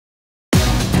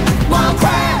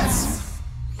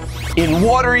In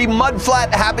watery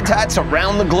mudflat habitats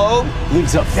around the globe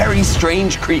lives a very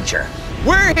strange creature.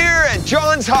 We're here at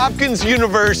Johns Hopkins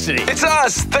University. It's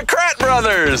us, the Kratts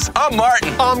brothers. I'm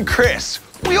Martin. I'm Chris.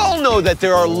 We all know that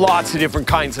there are lots of different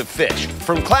kinds of fish,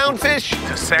 from clownfish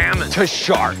To salmon. to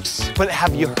sharks. But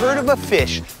have you heard of a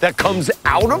fish that comes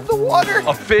out of the water?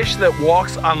 A fish that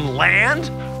walks on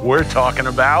land? We're talking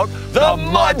about The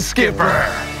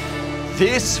Mudskipper.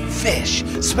 This fish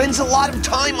spends a lot of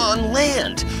time on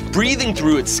land, breathing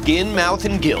through its skin, mouth,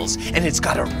 and gills, and it's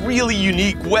got a really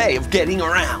unique way of getting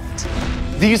around.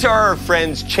 These are our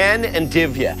friends Chen and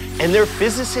Divia, and they're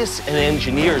physicists and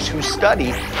engineers who study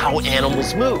how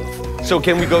animals move. So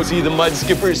can we go see the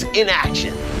Mudskippers in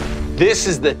action? This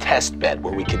is the test bed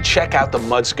where we can check out the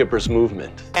Mudskipper's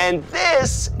movement. And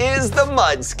this is the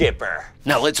Mudskipper.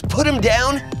 Now let's put him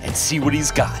down and see what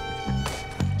he's got.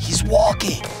 He's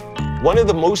walking. One of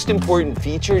the most important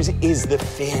features is the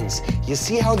fins. You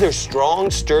see how they're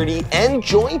strong, sturdy, and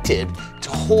jointed to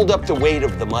hold up the weight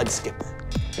of the Mudskipper.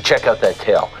 Check out that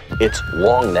tail. It's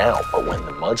long now, but when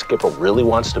the Mudskipper really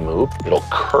wants to move, it'll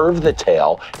curve the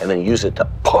tail and then use it to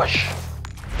push.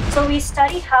 So we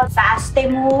study how fast they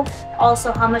move,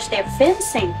 also how much their fins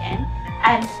sink in,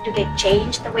 and do they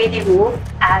change the way they move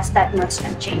as that mud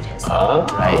strength changes. Oh,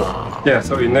 right. Yeah,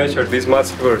 so in nature, these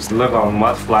mudskippers live on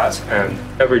mud flats, and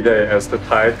every day as the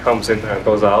tide comes in and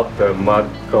goes out, the mud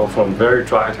goes from very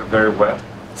dry to very wet.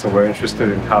 So we're interested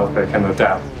in how they can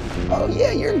adapt. Oh,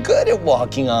 yeah, you're good at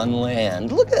walking on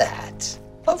land. Look at that.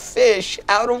 A fish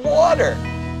out of water.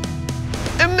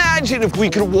 Imagine if we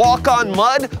could walk on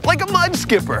mud like a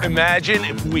Mudskipper. Imagine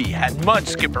if we had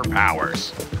Mudskipper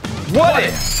powers. What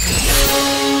if?